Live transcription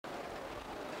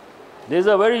This is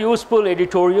a very useful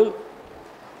editorial,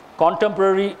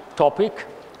 contemporary topic.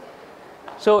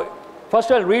 So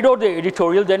first I'll read out the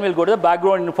editorial, then we'll go to the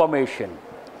background information.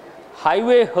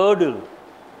 Highway hurdle.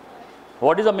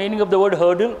 What is the meaning of the word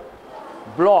hurdle?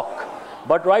 Block.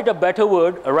 But write a better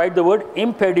word, write the word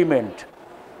impediment.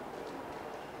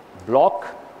 Block.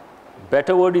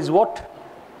 Better word is what?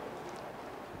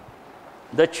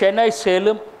 The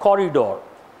Chennai-Salem corridor.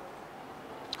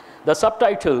 The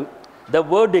subtitle, the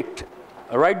verdict.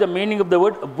 Write the meaning of the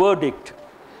word verdict.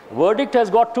 Verdict has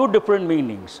got two different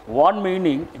meanings. One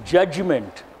meaning,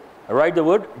 judgment. Write the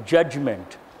word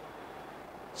judgment.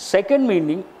 Second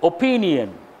meaning,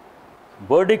 opinion.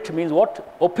 Verdict means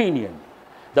what? Opinion.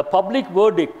 The public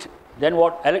verdict, then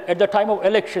what? At the time of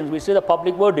elections, we say the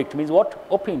public verdict means what?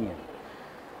 Opinion.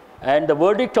 And the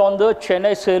verdict on the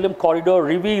Chennai-Salem corridor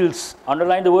reveals,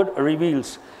 underline the word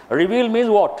reveals. Reveal means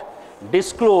what?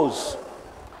 Disclose.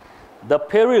 The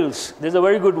perils, this is a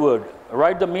very good word.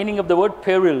 Write the meaning of the word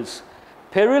perils.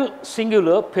 Peril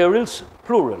singular, perils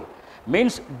plural.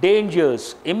 Means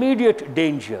dangers, immediate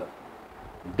danger.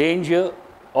 Danger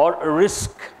or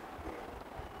risk.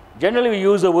 Generally we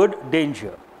use the word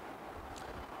danger.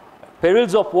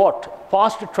 Perils of what?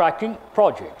 Fast tracking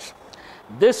projects.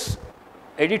 This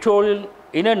editorial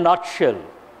in a nutshell,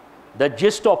 the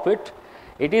gist of it,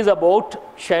 it is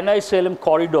about Chennai-Salem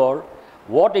corridor.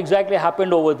 What exactly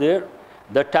happened over there?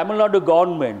 The Tamil Nadu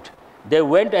government, they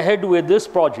went ahead with this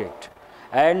project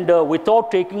and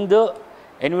without taking the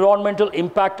environmental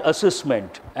impact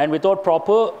assessment and without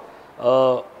proper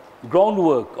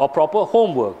groundwork or proper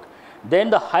homework.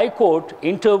 Then the High Court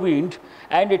intervened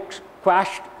and it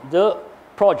quashed the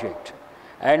project.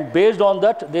 And based on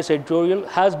that, this editorial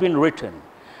has been written.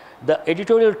 The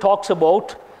editorial talks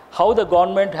about how the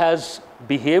government has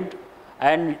behaved,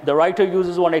 and the writer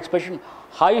uses one expression,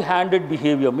 high-handed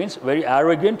behavior, means very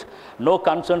arrogant, no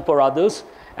concern for others,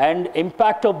 and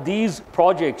impact of these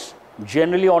projects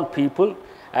generally on people,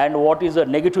 and what is the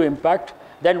negative impact,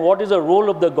 then what is the role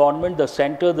of the government, the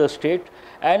center, the state,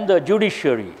 and the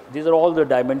judiciary. These are all the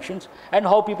dimensions, and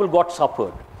how people got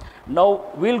suffered. Now,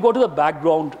 we'll go to the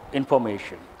background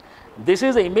information. This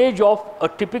is an image of a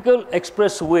typical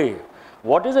expressway.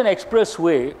 What is an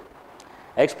expressway?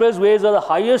 Expressways are the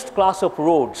highest class of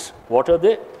roads. What are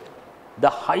they? The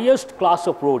highest class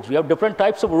of roads. We have different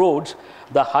types of roads.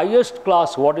 The highest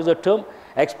class, what is the term?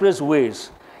 Expressways.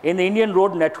 In the Indian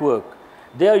road network,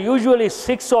 they are usually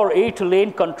 6 or 8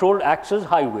 lane controlled access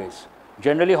highways.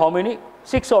 Generally how many?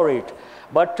 6 or 8.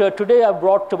 But today I've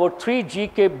brought about 3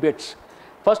 GK bits.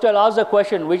 First I'll ask the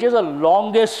question, which is the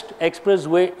longest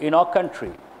expressway in our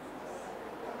country?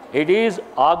 It is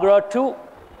Agra to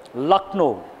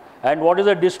Lucknow. And what is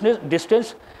the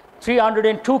distance?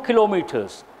 302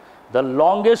 kilometers. The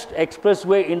longest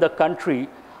expressway in the country,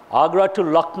 Agra to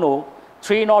Lucknow,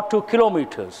 302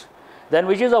 kilometers. Then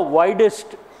which is the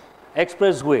widest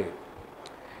expressway?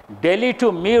 Delhi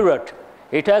to Meerut,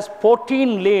 it has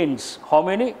 14 lanes. How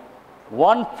many?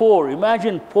 14.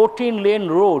 Imagine 14 lane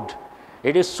road.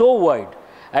 It is so wide.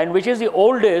 And which is the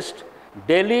oldest?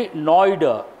 Delhi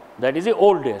Noida, that is the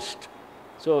oldest.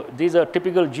 So these are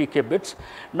typical GK bits.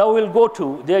 Now we'll go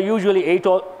to, they are usually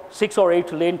 6 or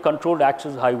 8 lane controlled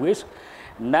access highways.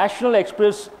 National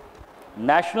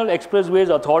Expressways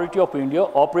Authority of India,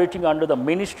 operating under the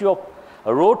Ministry of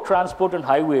Road Transport and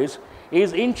Highways,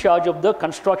 is in charge of the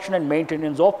construction and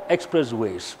maintenance of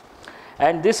expressways.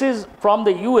 And this is from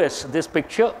the US, this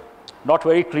picture, not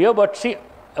very clear, but see,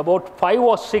 about 5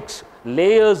 or 6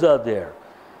 layers are there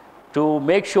to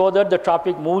make sure that the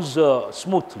traffic moves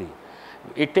smoothly.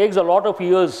 It takes a lot of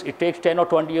years, it takes 10 or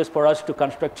 20 years for us to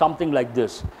construct something like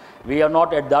this. We are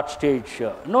not at that stage.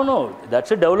 No,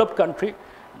 that's a developed country,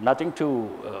 nothing to,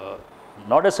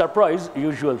 not a surprise,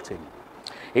 usual thing.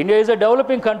 India is a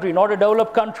developing country, not a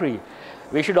developed country.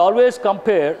 We should always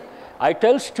compare. I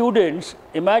tell students,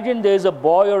 imagine there is a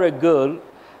boy or a girl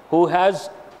who has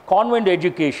convent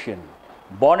education,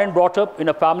 born and brought up in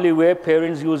a family where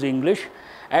parents use English,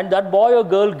 and that boy or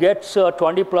girl gets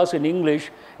 20 plus in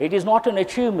English. It is not an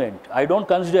achievement, I don't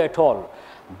consider at all.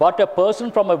 But a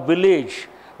person from a village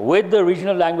with the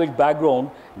regional language background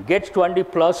gets 20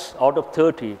 plus out of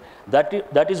 30.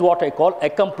 That is what I call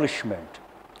accomplishment.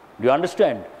 Do you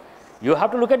understand? You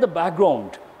have to look at the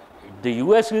background. The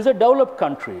US is a developed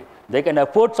country. They can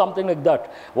afford something like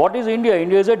that. What is India?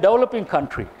 India is a developing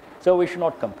country. So we should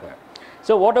not compare.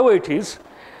 So whatever it is,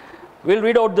 we'll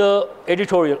read out the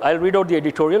editorial. I'll read out the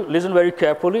editorial. Listen very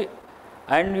carefully.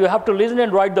 And you have to listen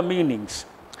and write the meanings.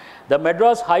 The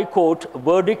Madras High Court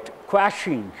verdict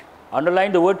quashing.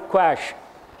 Underline the word quash.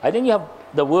 I think you have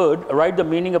the word, write the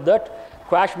meaning of that.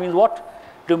 Quash means what?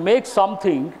 to make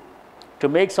something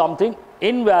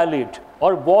invalid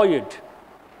or void.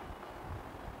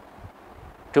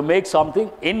 To make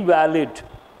something invalid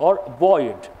or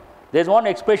void. There's one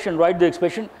expression, write the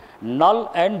expression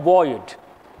null and void.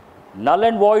 Null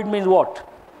and void means what?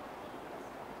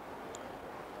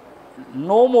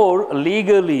 No more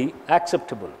legally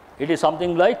acceptable. It is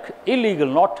something like illegal,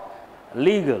 not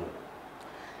legal.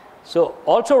 So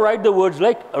also write the words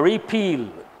like repeal.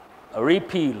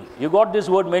 Repeal. You got this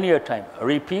word many a time.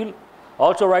 Repeal.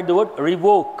 Also write the word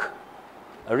revoke.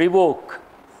 Revoke.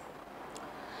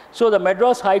 So the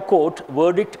Madras High Court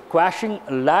verdict quashing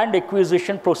land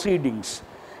acquisition proceedings.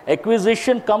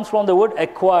 Acquisition comes from the word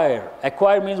acquire.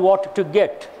 Acquire means what? To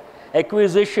get.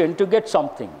 Acquisition, to get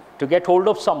something, to get hold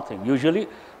of something, usually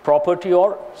property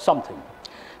or something.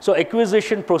 So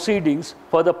acquisition proceedings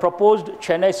for the proposed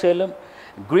Chennai-Salem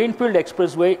Greenfield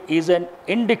Expressway is an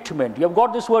indictment. You have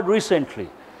got this word recently.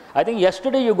 I think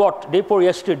yesterday you got, day before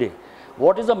yesterday.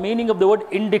 What is the meaning of the word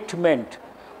indictment?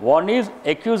 One is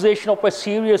accusation of a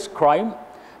serious crime.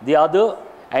 The other,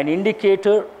 an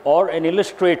indicator or an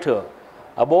illustrator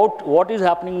about what is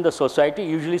happening in the society,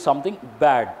 usually something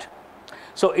bad.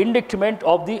 So indictment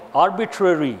of the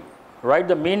arbitrary, write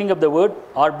the meaning of the word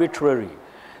arbitrary.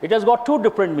 It has got two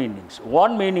different meanings.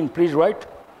 One meaning, please write,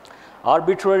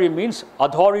 arbitrary means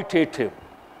authoritative,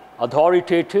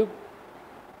 authoritative,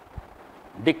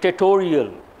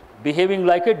 dictatorial, behaving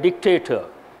like a dictator,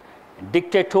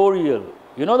 dictatorial.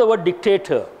 You know the word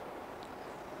dictator,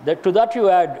 that to that you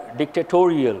add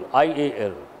dictatorial,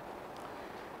 IAL.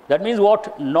 That means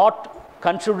what? Not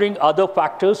considering other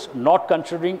factors, not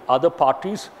considering other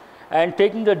parties, and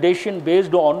taking the decision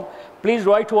based on, please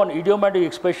write one idiomatic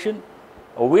expression,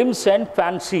 whims and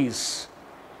fancies.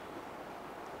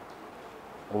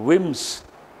 Whims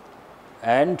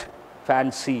and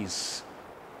fancies.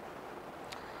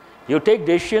 You take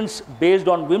decisions based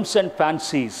on whims and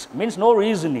fancies, means no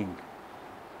reasoning.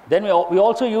 Then we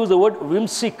also use the word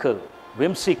whimsical,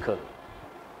 whimsical.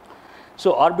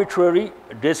 So arbitrary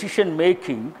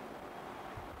decision-making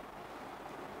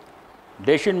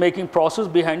process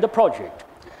behind the project.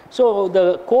 So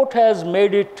the court has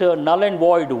made it null and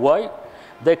void. Why?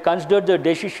 They considered the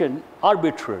decision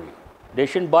arbitrary.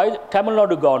 Decision by the Tamil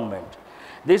Nadu government.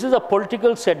 This is a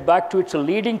political setback to its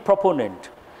leading proponent.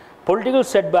 Political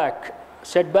setback,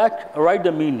 write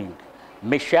the meaning,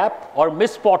 mishap or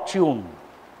misfortune.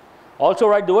 Also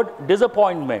write the word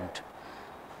disappointment.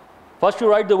 First you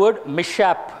write the word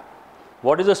mishap.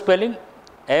 What is the spelling?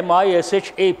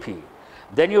 M-I-S-H-A-P.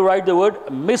 Then you write the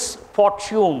word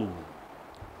misfortune.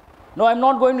 No, I'm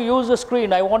not going to use the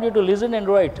screen. I want you to listen and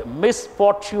write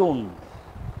misfortune.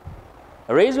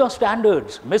 Raise your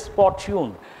standards,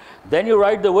 misfortune. Then you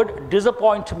write the word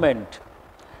disappointment.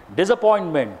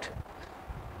 Disappointment.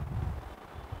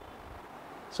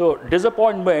 So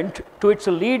disappointment to its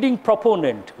leading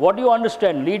proponent. What do you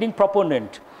understand? Leading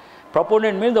proponent.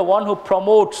 Proponent means the one who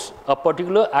promotes a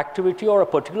particular activity or a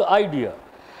particular idea.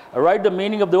 Write the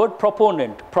meaning of the word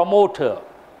proponent, promoter.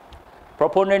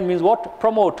 Proponent means what?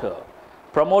 Promoter.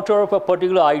 Promoter of a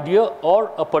particular idea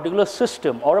or a particular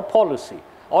system or a policy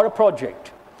or a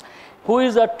project. Who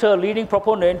is that leading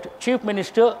proponent? Chief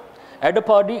Minister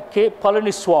Edapadi K.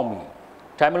 Palaniswamy,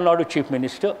 Tamil Nadu Chief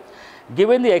Minister.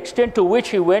 Given the extent to which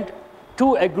he went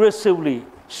too aggressively,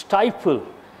 stifle.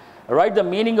 Write the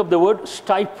meaning of the word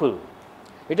stifle.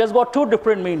 It has got two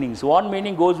different meanings. One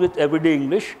meaning goes with everyday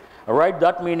English. Write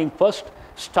that meaning first.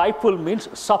 Stifle means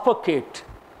suffocate.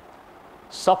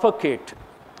 Suffocate.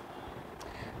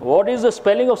 What is the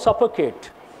spelling of suffocate?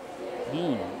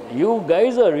 You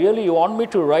guys are really, you want me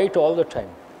to write all the time.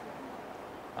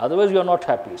 Otherwise you are not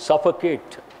happy.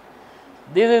 Suffocate.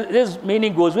 This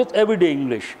meaning goes with everyday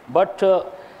English. But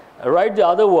write the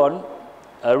other one,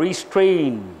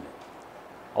 restrain.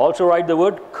 Also write the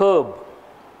word curb.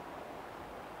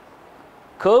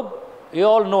 Curb, you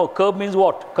all know, curb means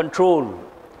what? Control.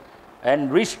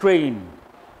 And restrain.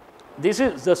 This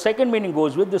is, the second meaning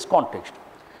goes with this context.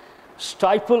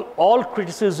 Stifle all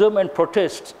criticism and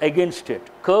protests against it.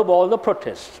 Curb all the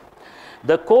protests.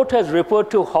 The court has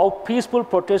referred to how peaceful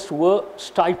protests were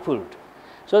stifled.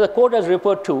 So the court has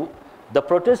referred to the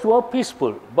protests were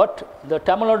peaceful, but the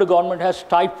Tamil Nadu government has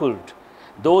stifled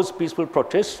those peaceful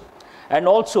protests, and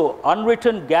also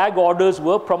unwritten gag orders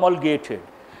were promulgated.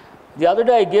 The other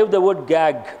day I gave the word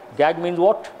gag. Gag means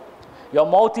what? Your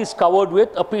mouth is covered with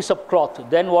a piece of cloth.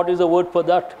 Then what is the word for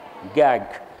that? Gag.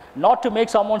 Not to make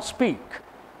someone speak.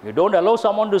 You don't allow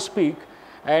someone to speak,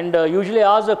 and usually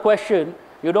ask a question,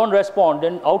 you don't respond.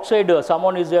 Then outsider,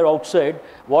 someone is there outside,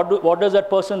 what does that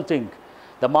person think?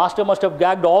 The master must have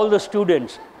gagged all the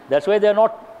students. That's why they are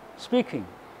not speaking.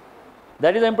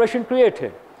 That is the impression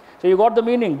created. So you got the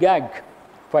meaning, gag.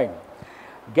 Fine.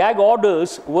 Gag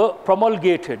orders were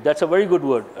promulgated. That's a very good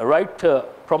word, right?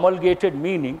 Promulgated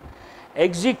meaning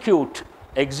execute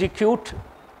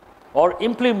or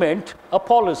implement a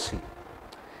policy.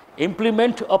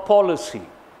 Implement a policy.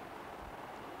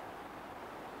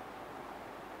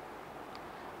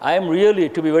 I am really,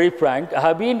 to be very frank, I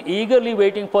have been eagerly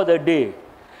waiting for the day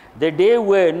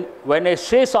when I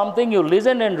say something, you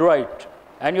listen and write,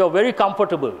 and you are very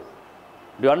comfortable.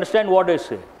 Do you understand what I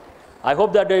say? I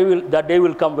hope that day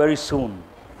will come very soon.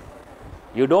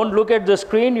 You don't look at the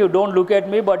screen, you don't look at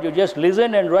me, but you just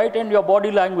listen and write, and your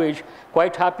body language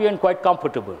quite happy and quite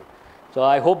comfortable. So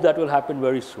I hope that will happen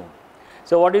very soon.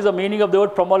 So what is the meaning of the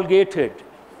word promulgated?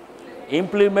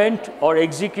 Implement or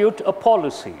execute a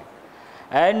policy.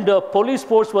 And police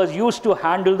force was used to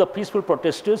handle the peaceful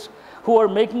protesters who were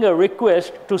making a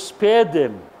request to spare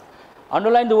them.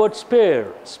 Underline the word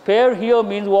spare. Spare here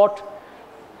means what?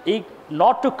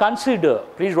 Not to consider.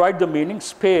 Please write the meaning,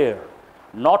 spare.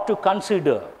 Not to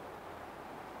consider.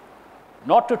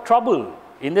 Not to trouble.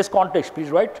 In this context, please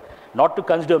write. Not to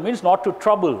consider means not to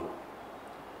trouble.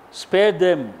 Spare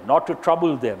them, not to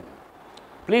trouble them.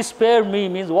 Please spare me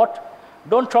means what?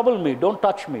 Don't trouble me, don't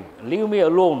touch me, leave me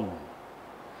alone.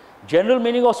 General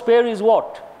meaning of spare is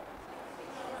what?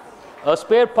 A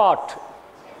spare part,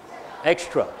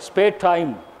 extra, spare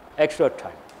time, extra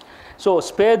time. So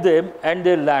spare them and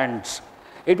their lands.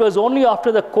 It was only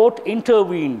after the court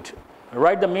intervened.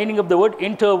 Write the meaning of the word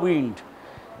intervened.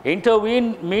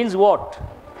 Intervene means what?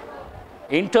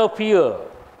 Interfere,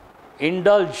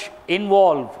 indulge,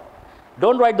 involve.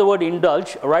 Don't write the word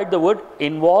indulge, write the word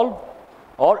involve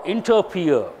or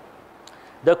interfere.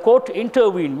 The court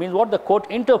intervened means what? The court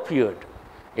interfered.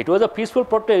 It was a peaceful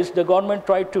protest. The government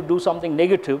tried to do something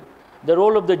negative. The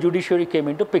role of the judiciary came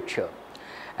into picture.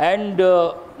 And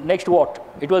next what?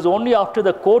 It was only after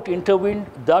the court intervened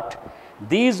that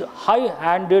these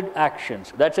high-handed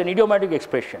actions, that's an idiomatic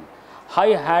expression.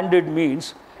 High-handed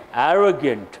means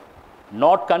arrogant,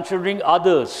 not considering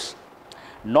others,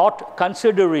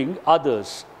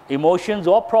 emotions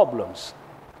or problems.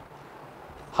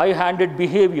 High-handed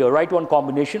behavior, write one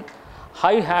combination,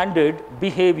 high-handed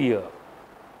behavior.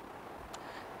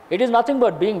 It is nothing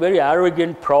but being very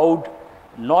arrogant, proud,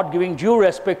 not giving due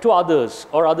respect to others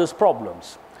or others'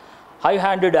 problems.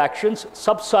 High-handed actions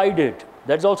subsided.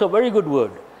 That's also a very good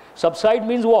word. Subside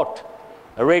means what?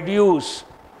 Reduce,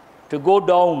 to go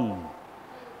down.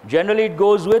 Generally it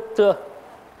goes with,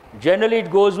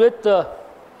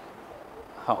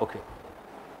 okay.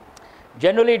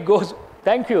 Generally it goes,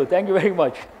 thank you very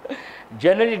much.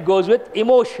 Generally it goes with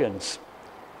emotions.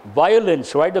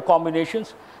 Violence, write the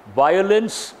combinations.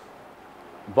 Violence,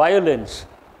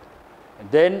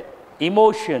 then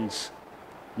emotions,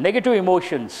 negative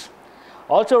emotions.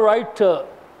 Also write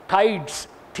tides,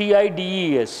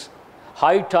 T-I-D-E-S,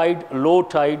 high tide, low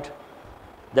tide.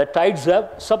 The tides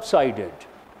have subsided.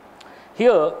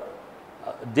 Here,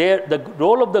 the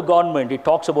role of the government, it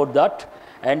talks about that,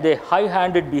 and the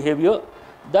high-handed behavior,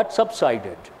 that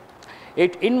subsided.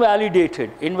 It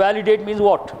invalidated. Invalidate means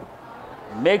what?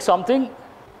 Make something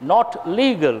not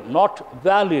legal, not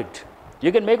valid.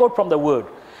 You can make out from the word.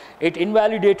 It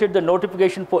invalidated the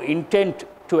notification for intent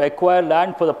to acquire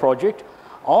land for the project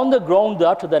on the ground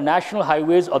that the National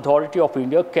Highways Authority of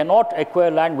India cannot acquire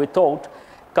land without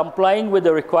complying with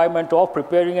the requirement of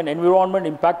preparing an environment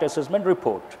impact assessment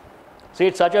report. See,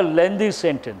 it's such a lengthy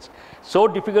sentence, so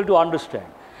difficult to understand.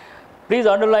 Please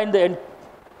underline the end,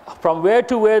 from where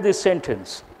to where this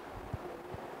sentence.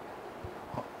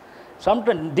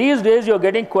 Sometimes, these days you're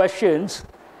getting questions,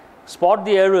 spot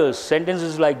the errors,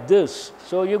 sentences like this.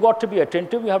 So you got to be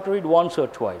attentive, you have to read once or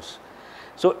twice.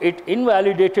 So it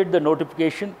invalidated the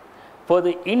notification for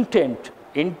the intent.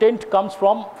 Intent comes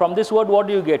from this word, what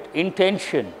do you get?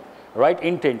 Intention, right?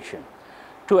 Intention.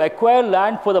 To acquire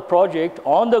land for the project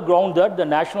on the ground that the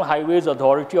National Highways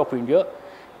Authority of India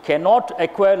cannot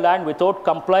acquire land without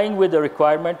complying with the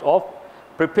requirement of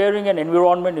preparing an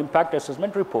environment impact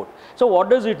assessment report. So what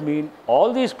does it mean?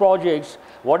 All these projects,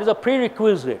 what is a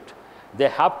prerequisite? They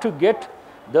have to get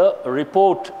the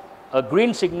report, a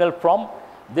green signal from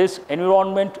this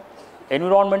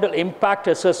environmental impact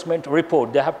assessment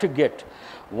report. They have to get.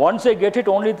 Once they get it,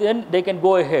 only then they can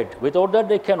go ahead. Without that,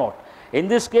 they cannot. In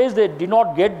this case, they did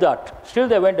not get that. Still,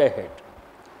 they went ahead.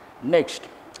 Next,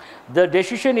 the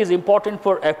decision is important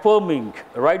for affirming.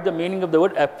 Write the meaning of the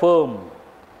word affirm.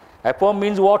 Affirm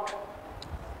means what?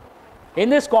 In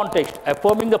this context,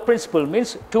 affirming the principle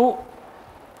means to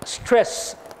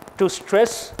stress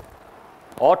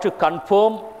or to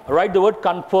confirm. Write the word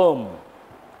confirm.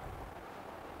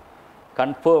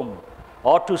 Confirm.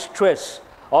 or to stress.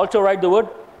 Also write the word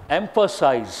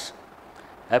emphasize.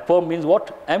 Affirm means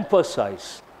what?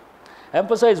 Emphasize.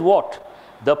 Emphasize what?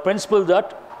 The principle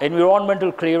that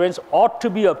environmental clearance ought to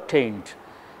be obtained.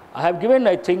 I have given,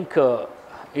 I think,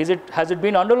 has it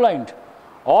been underlined?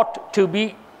 Ought to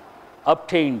be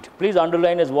obtained. Please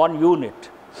underline as one unit.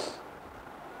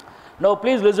 Now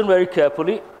please listen very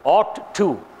carefully. Ought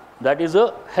to, that is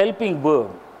a helping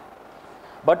verb,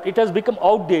 but it has become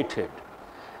outdated.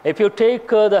 If you take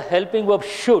the helping verb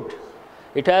should,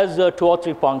 it has 2 or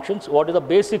 3 functions. What is the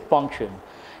basic function?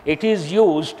 It is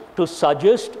used to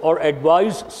suggest or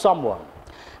advise someone.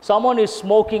 Someone is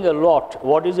smoking a lot.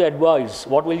 What is the advice?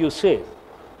 What will you say?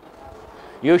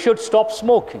 You should stop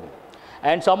smoking.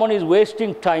 And someone is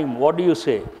wasting time. What do you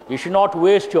say? You should not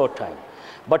waste your time.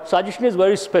 But suggestion is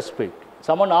very specific.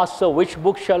 Someone asks, "Sir, which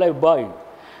book shall I buy?"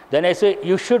 Then I say,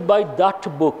 "You should buy that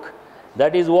book."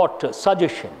 That is what?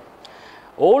 Suggestion.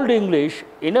 Old English,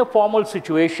 in a formal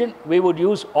situation, we would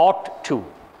use ought to.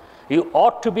 You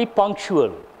ought to be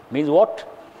punctual. Means what?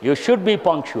 You should be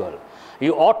punctual.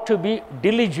 You ought to be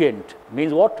diligent.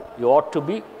 Means what? You ought to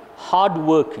be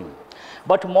hard-working.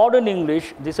 But modern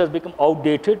English, this has become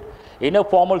outdated. In a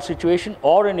formal situation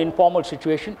or an informal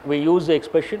situation, we use the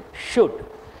expression should.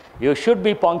 You should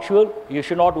be punctual. You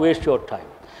should not waste your time.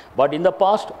 But in the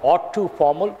past, ought to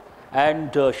formal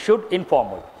and should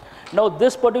informal. Now,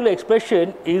 this particular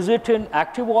expression, is it in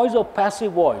active voice or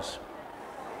passive voice?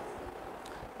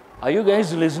 Are you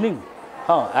guys listening?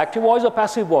 Active voice or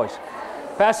passive voice?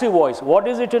 Passive voice. What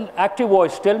is it in active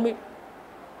voice? Tell me.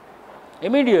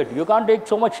 Immediate. You can't take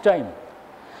so much time.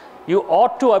 You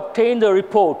ought to obtain the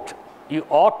report. You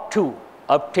ought to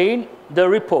obtain the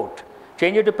report.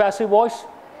 Change it to passive voice.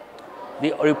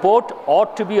 The report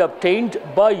ought to be obtained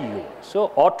by you.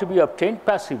 So, ought to be obtained,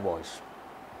 passive voice.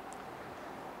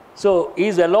 So, he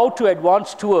is allowed to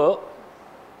advance to a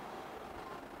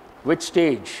which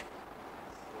stage?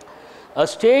 A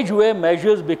stage where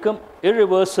measures become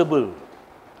irreversible.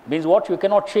 Means what? You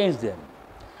cannot change them.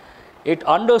 It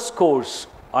underscores.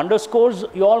 Underscores,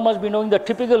 you all must be knowing the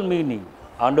typical meaning.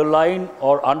 Underline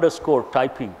or underscore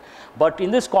typing. But in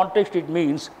this context, it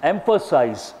means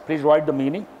emphasize. Please write the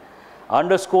meaning.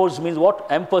 Underscores means what?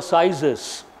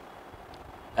 Emphasizes.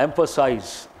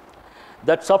 Emphasize.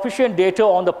 That sufficient data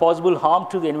on the possible harm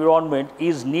to the environment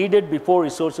is needed before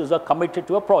resources are committed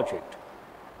to a project.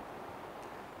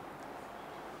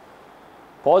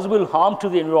 Possible harm to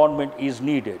the environment is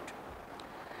needed.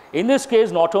 In this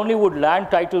case, not only would land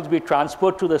titles be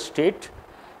transferred to the state,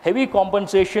 heavy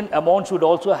compensation amounts would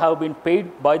also have been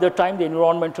paid by the time the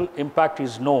environmental impact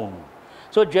is known.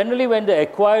 So generally, when they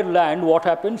acquire land, what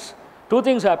happens? 2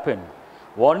 things happen.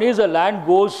 One is the land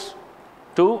goes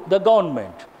to the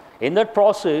government. In that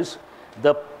process,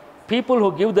 the people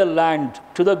who give the land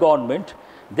to the government,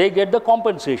 they get the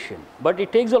compensation. But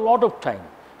it takes a lot of time.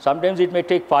 Sometimes it may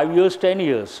take 5 years, 10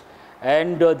 years.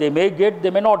 And they may get, they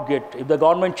may not get if the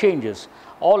government changes.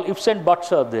 All ifs and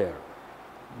buts are there.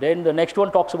 Then the next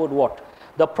one talks about what?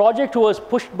 The project was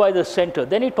pushed by the center.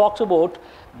 Then he talks about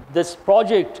this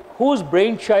project, whose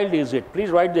brainchild is it? Please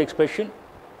write the expression.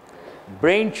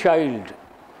 Brainchild.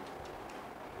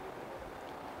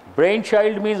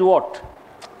 Brainchild means what?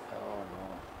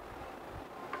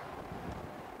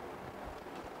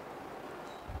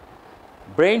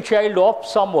 Brainchild of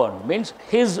someone means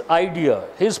his idea,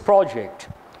 his project.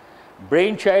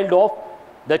 Brainchild of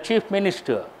the chief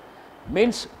minister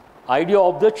means idea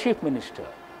of the chief minister.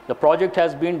 The project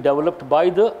has been developed by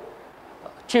the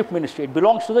chief minister. It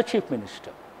belongs to the chief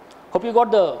minister. Hope you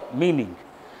got the meaning.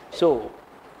 So,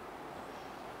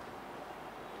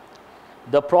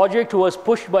 the project was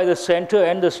pushed by the center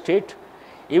and the state,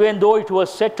 even though it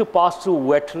was set to pass through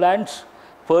wetlands,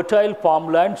 fertile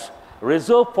farmlands,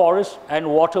 reserve forests and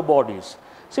water bodies.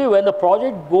 See, when the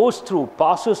project goes through,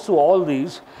 passes through all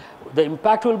these, the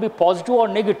impact will be positive or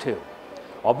negative.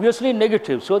 Obviously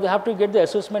negative, so they have to get the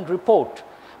assessment report.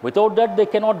 Without that, they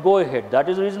cannot go ahead. That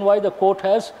is the reason why the court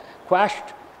has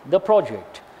quashed the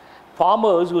project.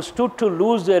 Farmers who stood to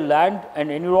lose their land and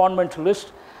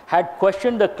environmentalists had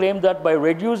questioned the claim that by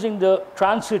reducing the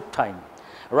transit time,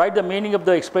 write the meaning of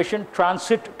the expression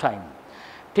transit time.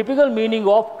 Typical meaning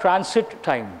of transit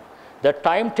time. The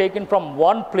time taken from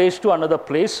one place to another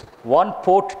place, one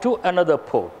port to another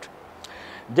port.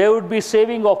 There would be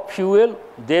saving of fuel,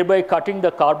 thereby cutting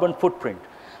the carbon footprint.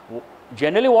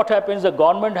 Generally what happens, the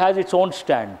government has its own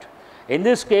stand. In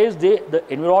this case, the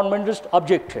environmentalists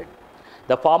objected.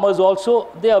 The farmers also,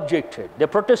 they objected. They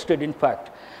protested, in fact.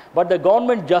 But the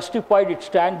government justified its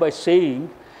stand by saying,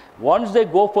 once they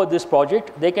go for this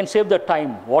project, they can save the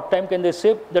time. What time can they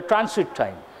save? The transit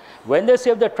time. When they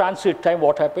save the transit time,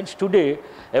 what happens? Today,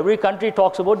 every country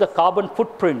talks about the carbon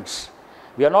footprints.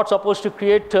 We are not supposed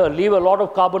to leave a lot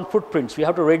of carbon footprints. We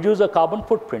have to reduce the carbon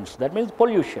footprints. That means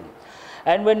pollution.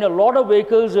 And when a lot of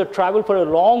vehicles travel for a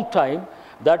long time,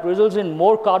 that results in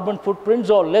more carbon footprints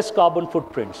or less carbon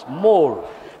footprints? More.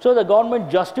 So the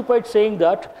government justified saying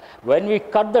that when we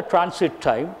cut the transit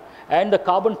time and the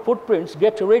carbon footprints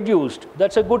get reduced,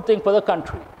 that's a good thing for the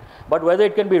country. But whether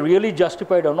it can be really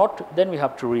justified or not, then we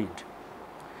have to read.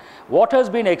 What has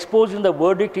been exposed in the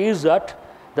verdict is that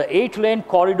the 8-lane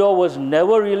corridor was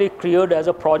never really cleared as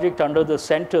a project under the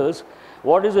centers.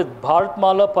 What is it?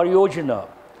 Bharatmala Pariyojana.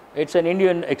 It's an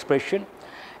Indian expression.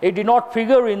 It did not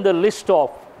figure in the list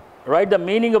of, right, the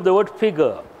meaning of the word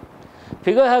figure.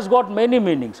 Figure has got many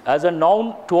meanings. As a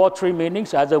noun, 2 or 3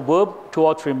 meanings. As a verb, 2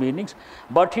 or 3 meanings.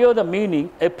 But here the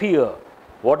meaning, appear.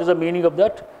 What is the meaning of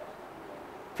that?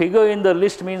 Figure in the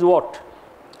list means what?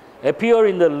 Appear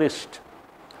in the list.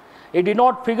 It did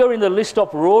not figure in the list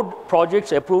of road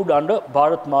projects approved under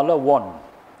Bharatmala 1.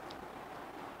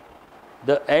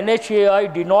 The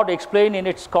NHAI did not explain in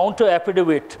its counter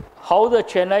affidavit how the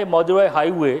Chennai-Madurai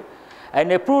highway,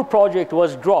 an approved project,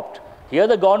 was dropped. Here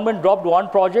the government dropped one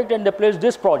project and they placed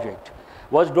this project.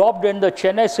 Was dropped and the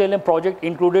Chennai-Salem project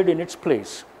included in its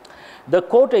place. The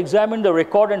court examined the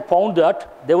record and found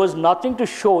that there was nothing to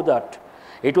show that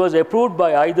it was approved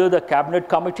by either the Cabinet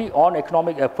Committee on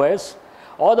Economic Affairs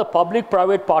or the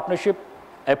Public-Private Partnership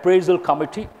Appraisal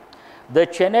Committee. The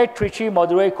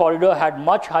Chennai-Trichy-Madurai corridor had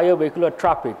much higher vehicular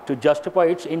traffic to justify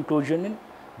its inclusion in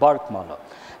Bharatmala.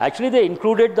 Actually, they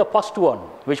included the first one.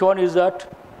 Which one is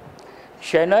that?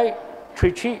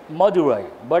 Chennai-Trichy-Madurai.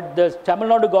 But the Tamil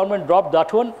Nadu government dropped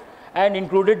that one and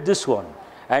included this one.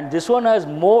 And this one has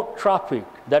more traffic.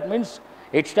 That means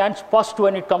it stands first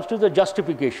when it comes to the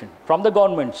justification from the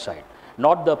government side,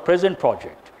 not the present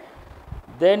project.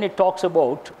 Then it talks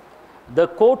about the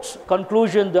court's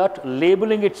conclusion that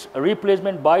labeling its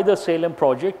replacement by the Salem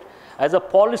project as a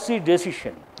policy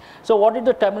decision. So what did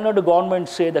the Tamil Nadu government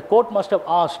say? The court must have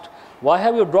asked, why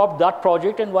have you dropped that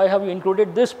project and why have you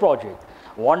included this project?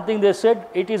 One thing they said,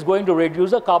 it is going to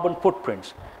reduce the carbon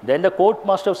footprints. Then the court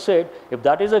must have said, if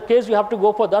that is the case, you have to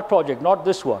go for that project, not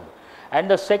this one. And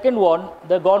the second one,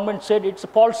 the government said it's a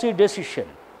policy decision.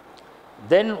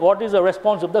 Then what is the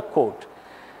response of the court?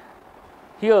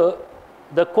 Here,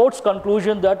 the court's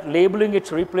conclusion that labeling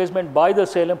its replacement by the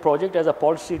Salem project as a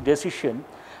policy decision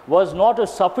was not a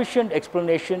sufficient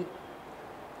explanation,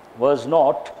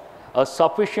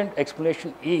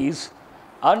 is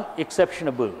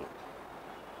unexceptionable.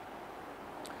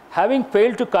 Having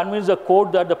failed to convince the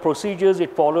court that the procedures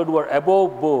it followed were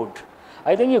above board.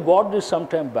 I think you got this some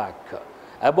time back.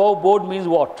 Above board means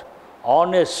what?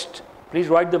 Honest. Please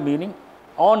write the meaning.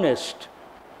 Honest.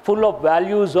 Full of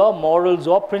values or morals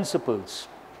or principles.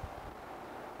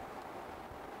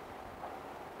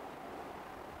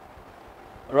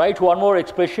 Write one more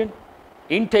expression.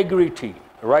 Integrity.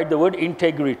 Write the word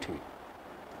integrity.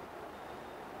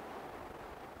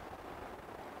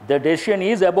 The decision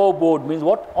is above board means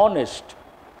what? Honest.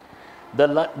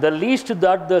 The least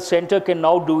that the center can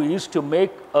now do is to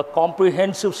make a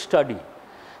comprehensive study.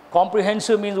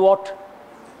 Comprehensive means what?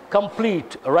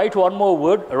 Complete. Write one more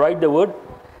word. Write the word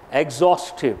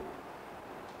exhaustive.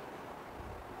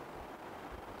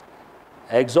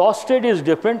 Exhausted is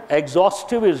different.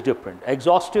 Exhaustive is different.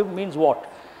 Exhaustive means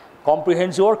what?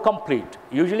 Comprehensive or complete.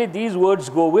 Usually these words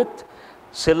go with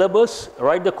syllabus.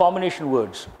 Write the combination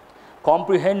words.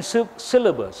 Comprehensive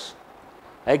syllabus.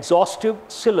 Exhaustive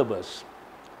syllabus,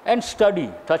 and study,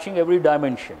 touching every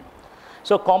dimension.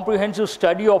 So comprehensive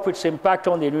study of its impact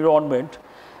on the environment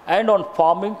and on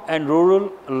farming and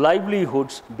rural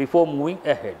livelihoods before moving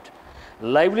ahead.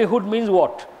 Livelihood means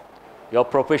what? Your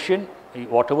profession,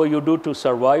 whatever you do to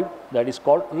survive, that is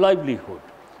called livelihood.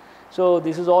 So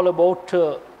this is all about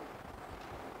the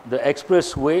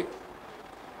expressway.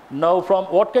 Now from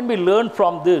what can be learned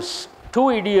from this? Two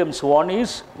idioms. One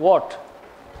is what?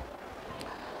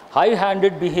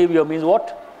 High-handed behavior means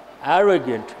what?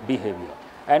 Arrogant behavior.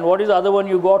 And what is the other one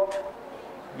you got?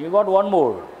 You got one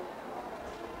more.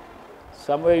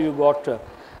 Somewhere you got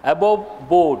above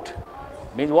board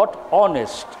means what?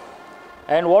 Honest.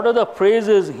 And what are the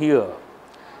phrases here?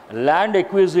 Land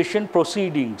acquisition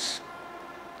proceedings.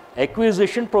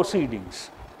 Acquisition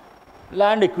proceedings.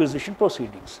 Land acquisition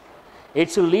proceedings.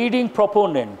 Its leading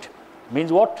proponent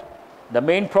means what? The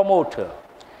main promoter.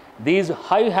 These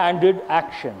high-handed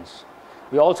actions.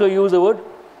 We also use the word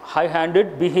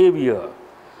high-handed behavior,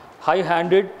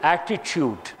 high-handed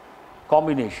attitude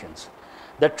combinations.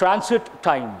 The transit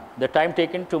time, the time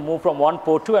taken to move from one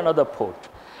port to another port.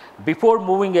 Before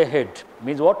moving ahead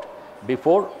means what?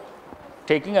 Before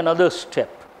taking another step.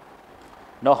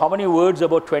 Now, how many words?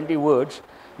 About 20 words.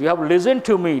 You have listened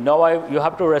to me. Now you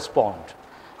have to respond.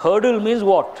 Hurdle means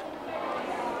what?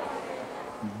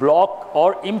 Block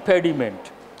or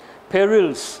impediment.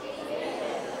 Perils.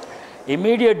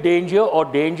 Immediate danger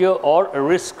or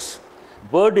risks.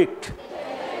 Verdict.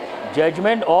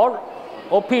 Judgment or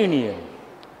opinion.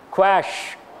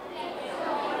 Quash.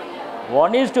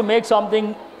 One is to make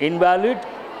something invalid,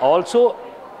 also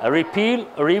repeal,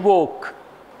 revoke.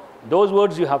 Those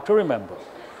words you have to remember.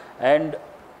 And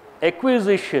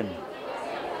acquisition,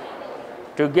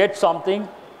 to get something,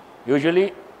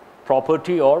 usually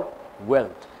property or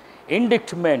wealth.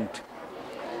 Indictment,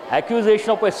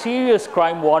 accusation of a serious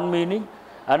crime, one meaning.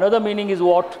 Another meaning is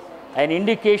what? An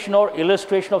indication or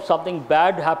illustration of something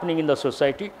bad happening in the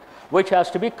society, which has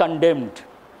to be condemned.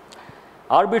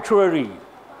 Arbitrary,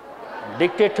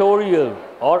 dictatorial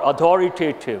or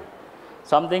authoritative,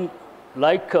 something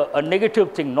like a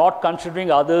negative thing, not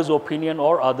considering others' opinion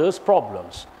or others'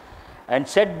 problems. And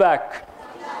setback,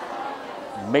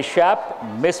 mishap,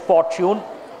 misfortune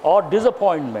or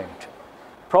disappointment.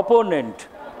 Proponent,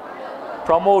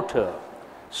 promoter.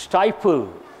 Stifle,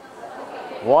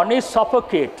 one is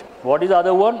suffocate. What is the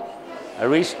other one?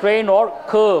 Restrain or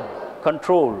curb,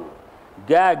 control.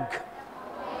 Gag.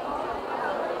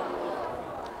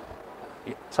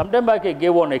 Sometime back I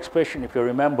gave one expression, if you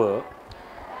remember.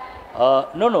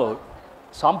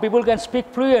 Some people can speak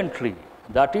fluently.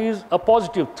 That is a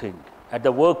positive thing at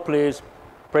the workplace,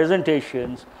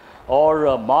 presentations,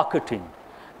 or marketing.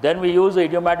 Then we use the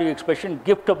idiomatic expression,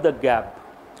 gift of the gab.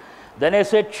 Then I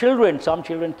said children, some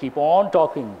children keep on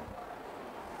talking.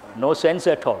 No sense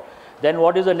at all. Then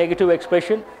what is the negative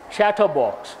expression?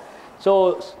 Chatterbox.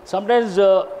 So sometimes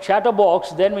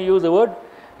chatterbox, then we use the word,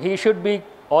 he should be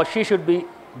or she should be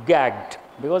gagged,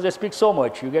 because they speak so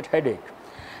much, you get headache.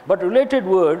 But related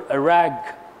word, rag.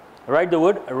 Write the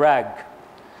word rag.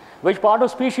 Which part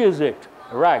of speech is it?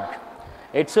 Rag.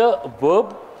 It's a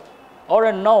verb or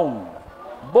a noun.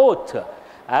 Both.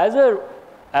 As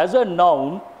a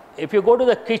noun, if you go to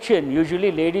the kitchen,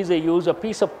 usually ladies, they use a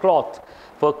piece of cloth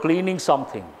for cleaning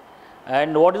something.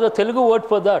 And what is the Telugu word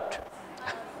for that?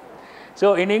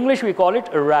 So in English we call it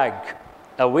a rag,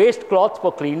 a waste cloth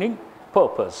for cleaning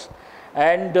purpose.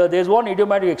 And there's one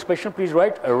idiomatic expression, please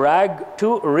write, a rag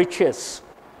to riches.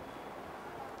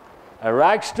 A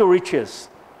rags to riches.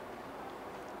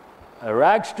 A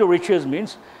rags to riches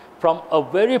means from a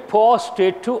very poor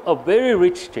state to a very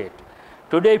rich state.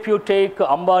 Today if you take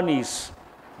Ambani's,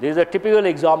 this is a typical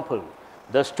example.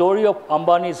 The story of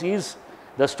Ambani's is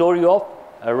the story of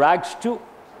rags to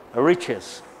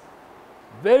riches.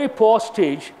 Very poor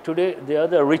stage, today they are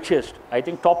the richest, I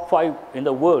think top 5 in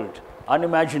the world,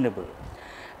 unimaginable.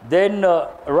 Then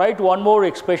write one more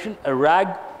expression, a rag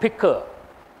picker,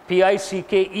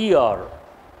 P-I-C-K-E-R.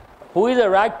 Who is a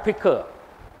rag picker?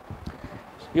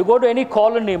 You go to any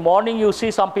colony, morning you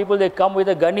see some people, they come with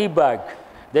a gunny bag.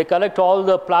 They collect all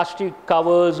the plastic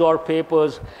covers or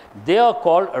papers. They are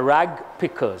called rag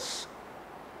pickers.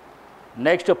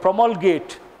 Next,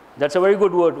 promulgate. That's a very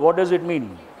good word. What does it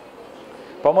mean?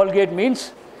 Promulgate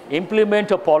means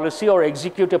implement a policy or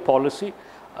execute a policy.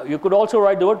 You could also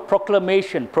write the word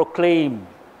proclamation, proclaim.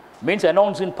 Means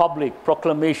announce in public,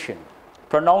 proclamation.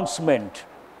 Pronouncement.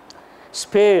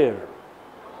 Spare.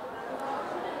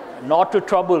 Not to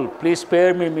trouble. Please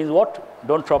spare me means what?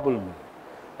 Don't trouble me.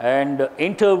 And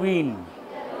intervene.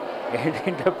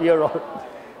 Interfere.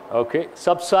 Okay.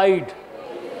 Subside.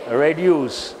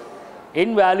 Reduce.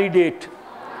 Invalidate.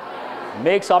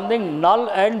 Make something null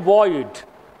and void.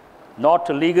 Not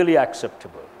legally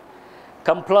acceptable.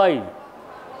 Comply.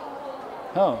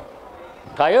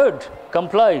 Tired?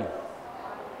 Comply.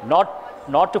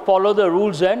 Not to follow the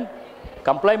rules and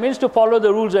comply means to follow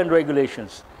the rules and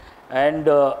regulations. And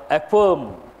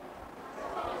affirm.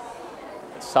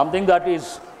 Something that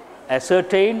is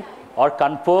ascertain or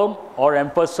confirm or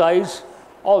emphasize,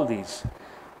 all these.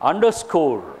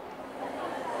 Underscore.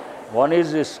 One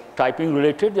is typing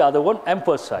related, the other one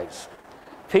emphasize.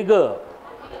 Figure.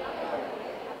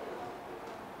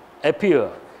 Appear.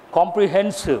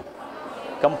 Comprehensive.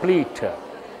 Complete.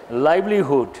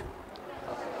 Livelihood.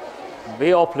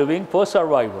 Way of living for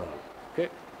survival. Okay.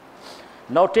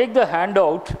 Now take the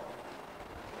handout.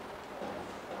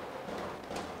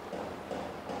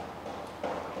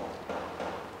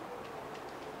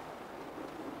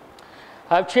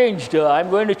 I've changed. I'm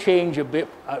going to change a bit.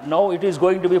 Now it is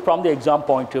going to be from the exam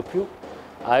point of view.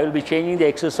 I will be changing the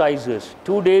exercises.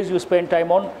 2 days you spend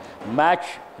time on match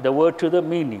the word to the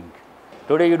meaning.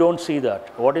 Today you don't see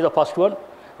that. What is the first one?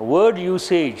 Word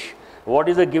usage. What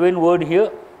is the given word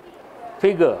here?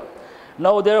 Figure.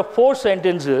 Now there are 4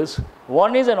 sentences.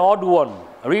 One is an odd one.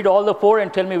 Read all the 4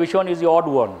 and tell me which one is the odd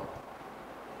one.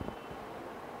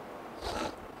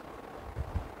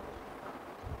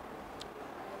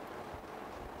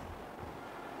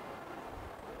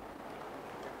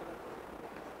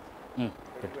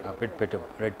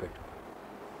 Red pit.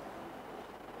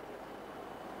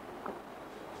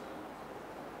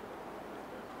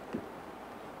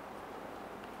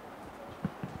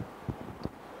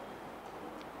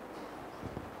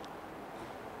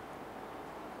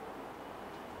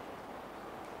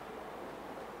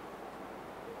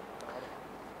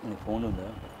 Phone on there.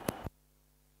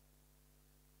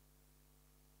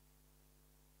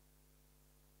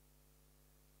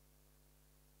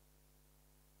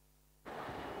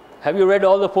 Have you read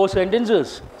all the 4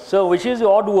 sentences? So which is the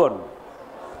odd one?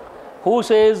 Who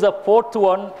says the 4th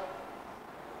one?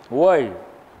 Why?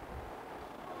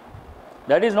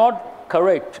 That is not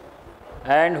correct.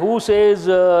 And who says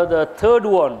the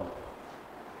 3rd one?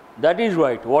 That is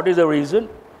right. What is the reason?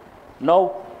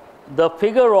 Now, the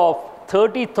figure of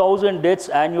 30,000 deaths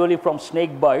annually from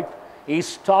snake bite is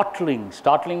startling.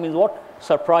 Startling means what?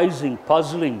 Surprising,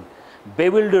 puzzling,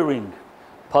 bewildering,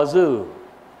 puzzle,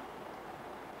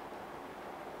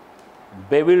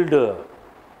 bewilder.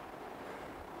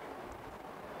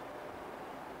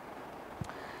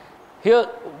 Here,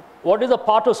 what is the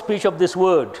part of speech of this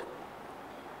word?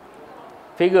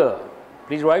 Figure.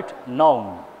 Please write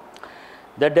noun.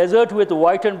 The desert with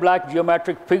white and black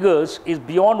geometric figures is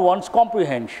beyond one's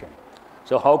comprehension.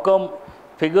 So how come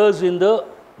figures in the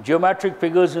geometric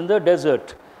figures in the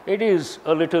desert? It is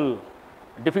a little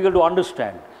difficult to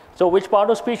understand. So which part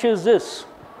of speech is this?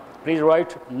 Please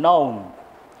write noun.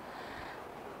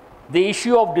 The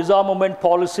issue of disarmament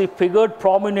policy figured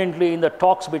prominently in the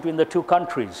talks between the 2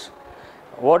 countries.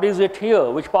 What is it here?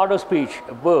 Which part of speech?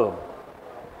 Verb.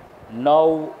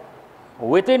 Now,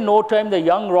 within no time, the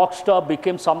young rock star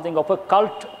became something of a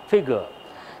cult figure.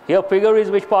 Here, figure is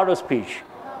which part of speech?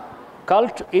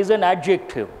 Cult is an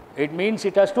adjective. It means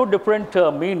it has 2 different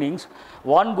meanings.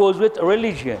 One goes with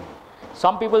religion.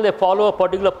 Some people, they follow a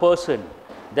particular person.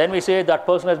 Then we say that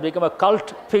person has become a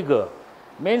cult figure.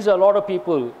 Means a lot of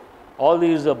people, all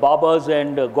these Babas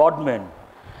and godmen.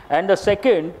 And the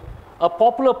second, a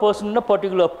popular person in a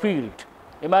particular field.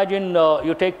 Imagine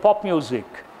you take pop music.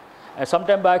 Some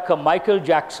time back, Michael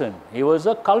Jackson, he was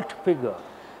a cult figure.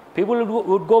 People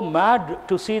would go mad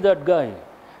to see that guy,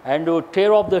 and would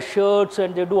tear off the shirts,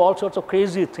 and they do all sorts of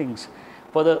crazy things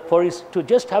to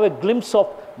just have a glimpse of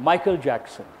Michael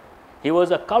Jackson. He was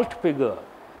a cult figure.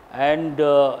 And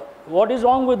what is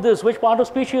wrong with this? Which part of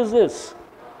speech is this?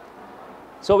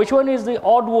 So which one is the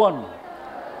odd one?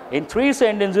 In 3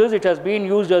 sentences, it has been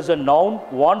used as a noun.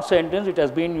 1 sentence, it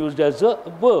has been used as a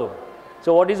verb.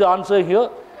 So what is the answer here?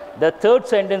 The 3rd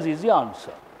sentence is the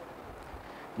answer.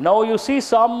 Now you see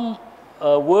some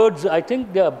words, I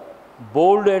think they are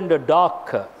bold and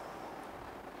dark.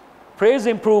 Phrase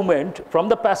improvement from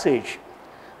the passage.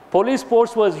 Police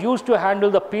force was used to handle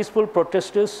the peaceful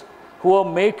protesters who were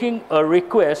making a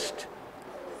request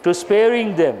to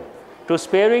sparing them. To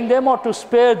sparing them or to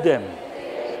spare them?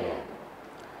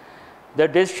 The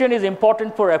decision is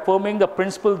important for affirming the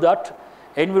principle that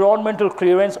environmental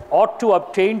clearance ought to be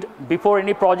obtained before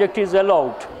any project is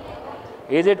allowed.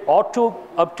 Is it ought to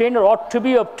obtain or ought to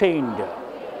be obtained?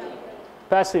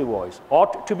 Passive voice.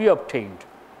 Ought to be obtained.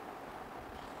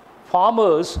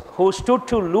 Farmers who stood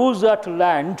to lose that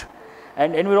land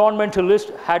and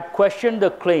environmentalists had questioned the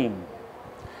claim.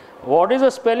 What is the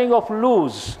spelling of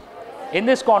lose in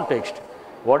this context?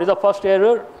 What is the first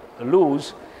error?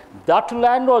 Lose. That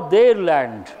land or their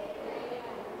land?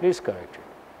 Please correct it.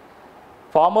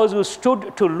 Farmers who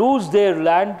stood to lose their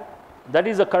land, that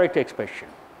is the correct expression.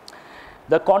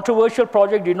 The controversial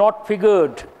project did not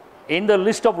figure in the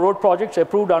list of road projects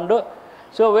approved under.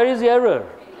 So where is the error?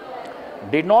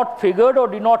 Did not figure or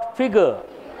did not figure?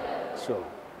 So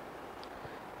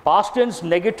past tense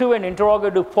negative and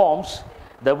interrogative forms,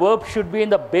 the verb should be in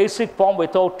the basic form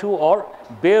without to or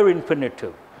bare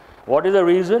infinitive. What is the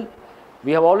reason?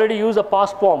 We have already used the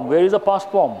past form. Where is the past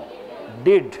form?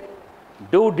 Did.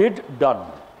 Do, did,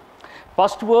 done.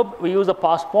 First verb, we use the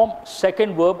past form.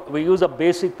 Second verb, we use a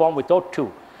basic form without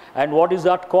to. And what is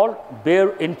that called?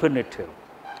 Bare infinitive.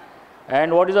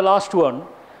 And what is the last one?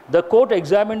 The court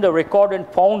examined the record and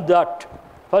found that,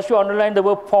 first you underline the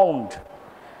verb found,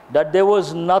 that there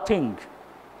was nothing,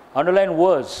 underline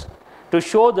was, to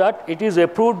show that it is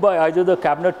approved by either the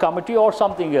cabinet committee or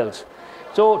something else.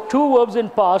 So 2 verbs in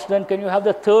past, then can you have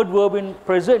the 3rd verb in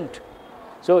present?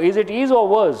 So is it is or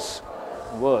was?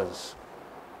 Was.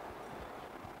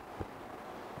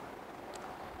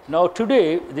 Now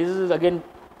today, this is again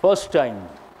first time.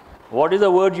 What is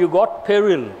the word you got?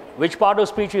 Peril. Which part of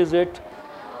speech is it?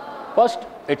 First,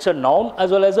 it's a noun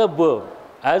as well as a verb.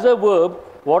 As a verb,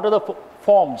 what are the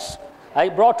forms? I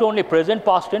brought only present,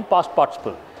 past and past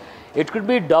participle. It could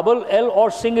be double L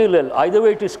or single L. Either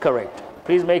way it is correct.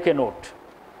 Please make a note.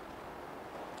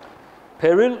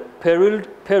 Peril, perilled,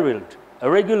 perilled. A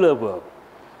regular verb.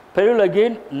 Peril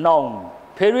again, noun.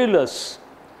 Perilous.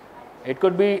 It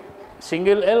could be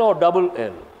single L or double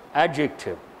L.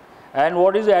 Adjective. And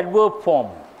what is the adverb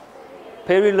form?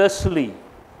 Perilously.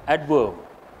 Adverb.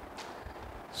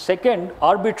 Second,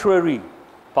 arbitrary.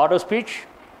 Part of speech?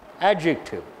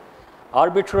 Adjective.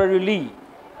 Arbitrarily.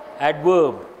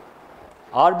 Adverb.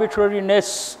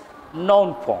 Arbitrariness.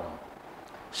 Noun form.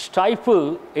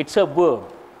 Stifle, it's a verb.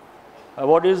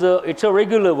 It's a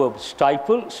regular verb.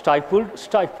 Stifle, stifled,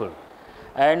 stifled.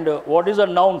 And what is a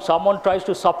noun? Someone tries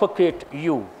to suffocate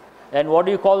you. And what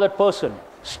do you call that person?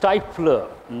 Stifler,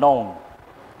 noun.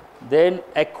 Then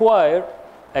acquire,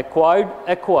 acquired,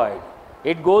 acquired.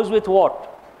 It goes with what?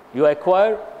 You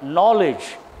acquire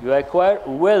knowledge, you acquire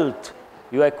wealth,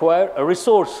 you acquire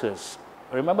resources.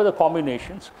 Remember the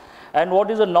combinations. And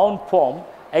what is a noun form?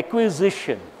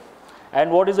 Acquisition.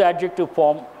 And what is the adjective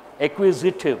form?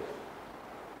 Acquisitive.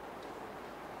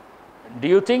 Do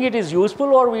you think it is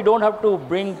useful, or we don't have to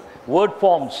bring word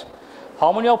forms?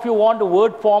 How many of you want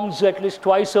word forms at least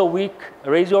twice a week?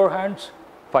 Raise your hands.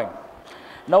 Fine.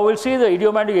 Now we'll see the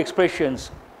idiomatic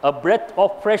expressions. A breath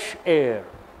of fresh air.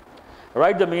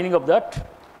 Write the meaning of that.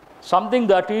 Something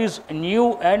that is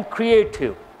new and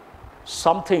creative.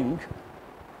 Something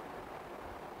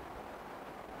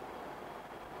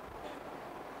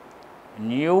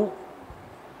new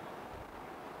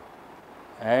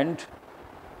and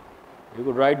you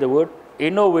could write the word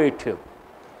innovative.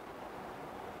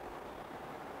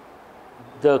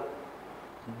 The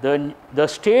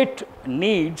state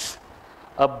needs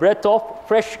a breath of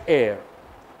fresh air.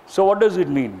 So what does it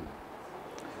mean?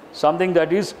 Something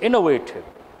that is innovative.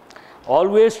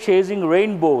 Always chasing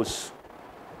rainbows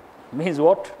means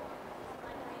what?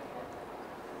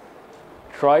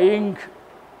 Trying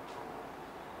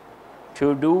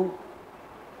to do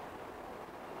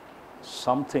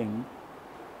something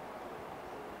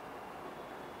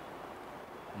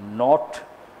not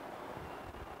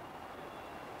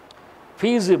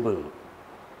feasible.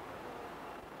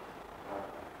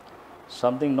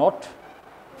 Something not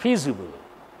feasible.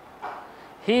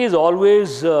 He is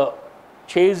always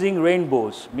chasing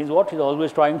rainbows. Means what? He is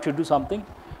always trying to do something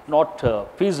not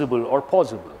feasible or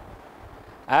possible.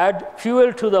 Add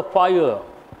fuel to the fire.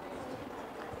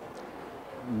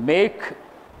 Make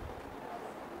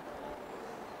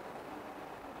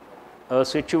a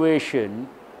situation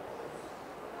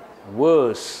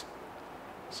worse.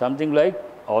 Something like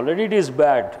already it is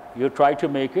bad, you try to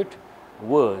make it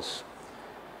worse.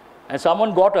 And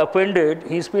someone got offended,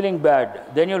 he is feeling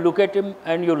bad. Then you look at him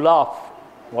and you laugh.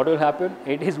 What will happen?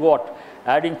 It is what?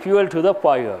 Adding fuel to the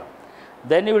fire.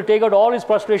 Then he will take out all his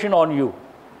frustration on you.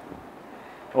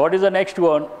 What is the next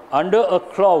one? Under a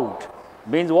cloud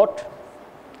means what?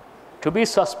 To be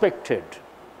suspected.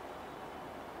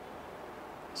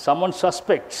 Someone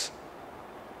suspects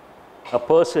a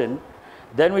person,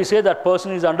 then we say that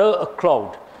person is under a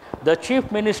cloud. The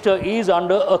chief minister is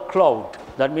under a cloud.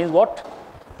 That means what?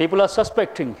 People are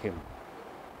suspecting him.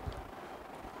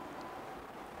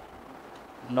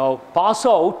 Now, pass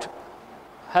out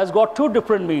has got two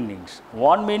different meanings.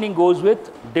 One meaning goes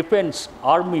with defense,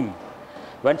 army.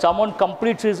 When someone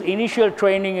completes his initial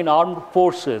training in armed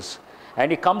forces and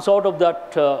he comes out of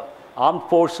that armed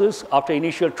forces after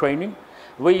initial training,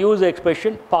 we use the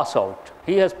expression pass out.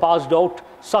 He has passed out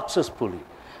successfully.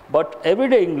 But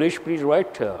everyday English, please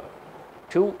write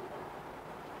to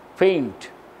faint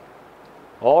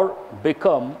or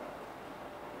become,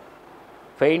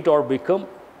 faint or become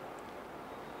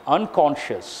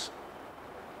unconscious.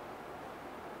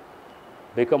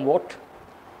 Become what?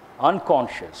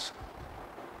 Unconscious.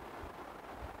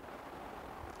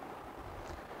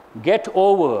 Get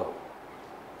over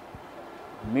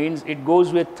means it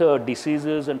goes with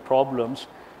diseases and problems.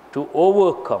 To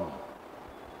overcome.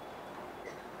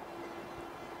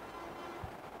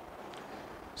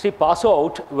 See, pass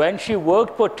out, when she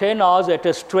worked for 10 hours at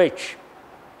a stretch,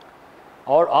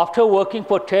 or after working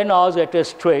for 10 hours at a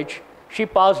stretch, she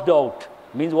passed out.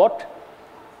 Means what?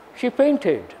 She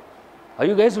fainted. Are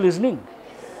you guys listening?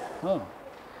 Huh.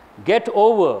 Get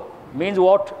over means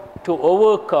what? To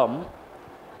overcome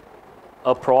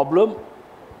a problem.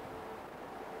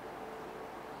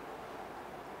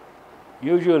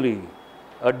 Usually,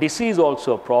 a disease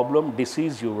also a problem.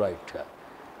 Disease, you write.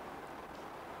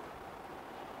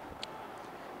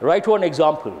 Write one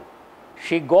example.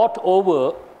 She got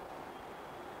over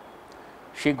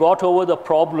the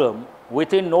problem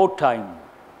within no time.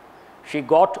 She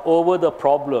got over the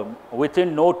problem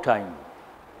within no time.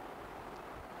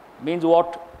 Means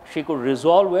what? She could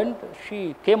resolve and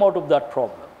she came out of that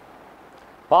problem.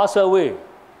 Pass away,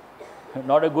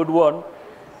 not a good one.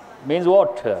 Means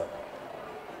what?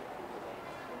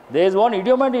 There is one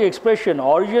idiomatic expression,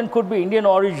 origin could be Indian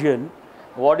origin.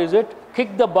 What is it?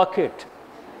 Kick the bucket.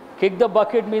 Kick the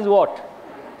bucket means what?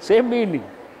 Same meaning.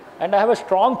 And I have a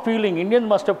strong feeling Indians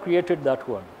must have created that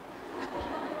one.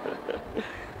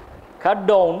 Cut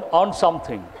down on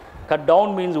something. Cut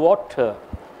down means what?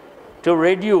 To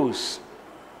reduce.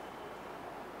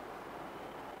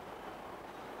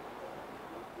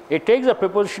 It takes a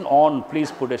preposition on,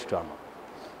 please put a star.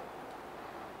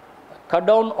 Cut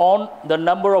down on the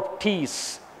number of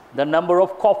teas, the number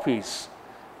of coffees.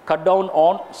 Cut down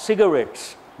on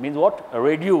cigarettes. Means what?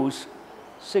 Reduce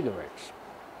cigarettes.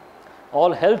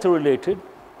 All health related.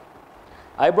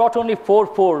 I brought only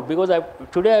 4 because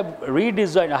today I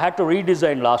redesigned. I had to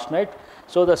redesign last night,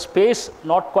 so the space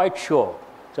not quite sure.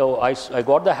 So I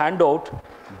got the handout.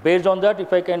 Based on that,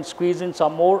 if I can squeeze in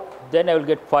some more, then I will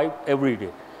get 5 every day.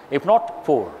 If not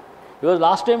 4, because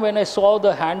last time when I saw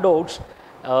the handouts,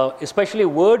 especially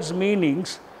words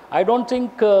meanings, I don't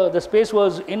think the space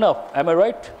was enough. Am I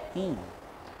right?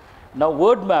 Now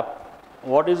word map.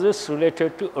 What is this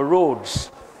related to?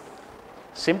 Roads.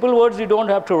 Simple words you don't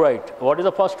have to write. What is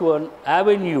the first one?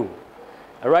 Avenue.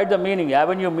 Write the meaning.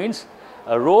 Avenue means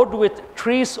a road with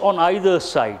trees on either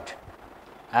side.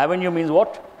 Avenue means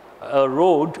what? A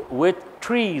road with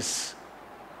trees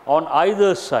on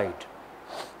either side.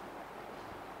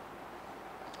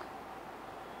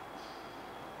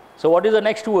 So what is the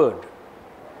next word?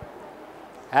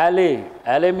 Alley.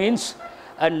 Alley means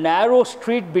a narrow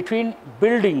street between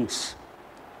buildings.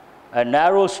 A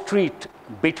narrow street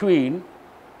between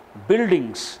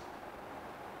buildings.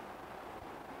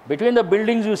 Between the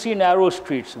buildings you see narrow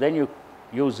streets, then you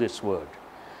use this word.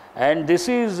 And this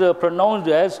is pronounced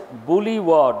as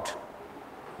boulevard.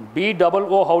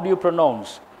 B-double-O, how do you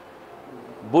pronounce?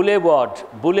 Boulevard,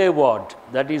 boulevard.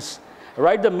 That is,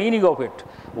 write the meaning of it.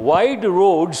 Wide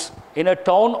roads in a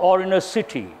town or in a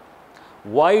city.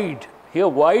 Wide, here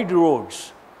wide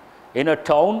roads in a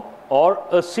town or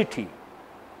a city.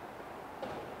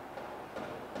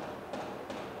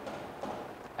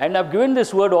 And I've given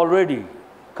this word already.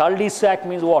 Cul-de-sac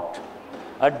means what?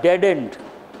 A dead end.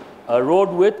 A road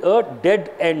with a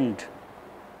dead end.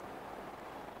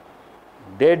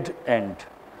 Dead end.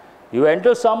 You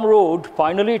enter some road,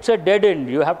 finally it's a dead end.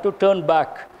 You have to turn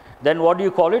back. Then what do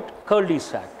you call it?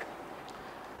 Cul-de-sac.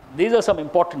 These are some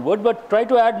important words, but try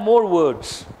to add more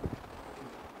words.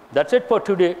 That's it for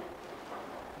today.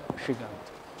 Shikant.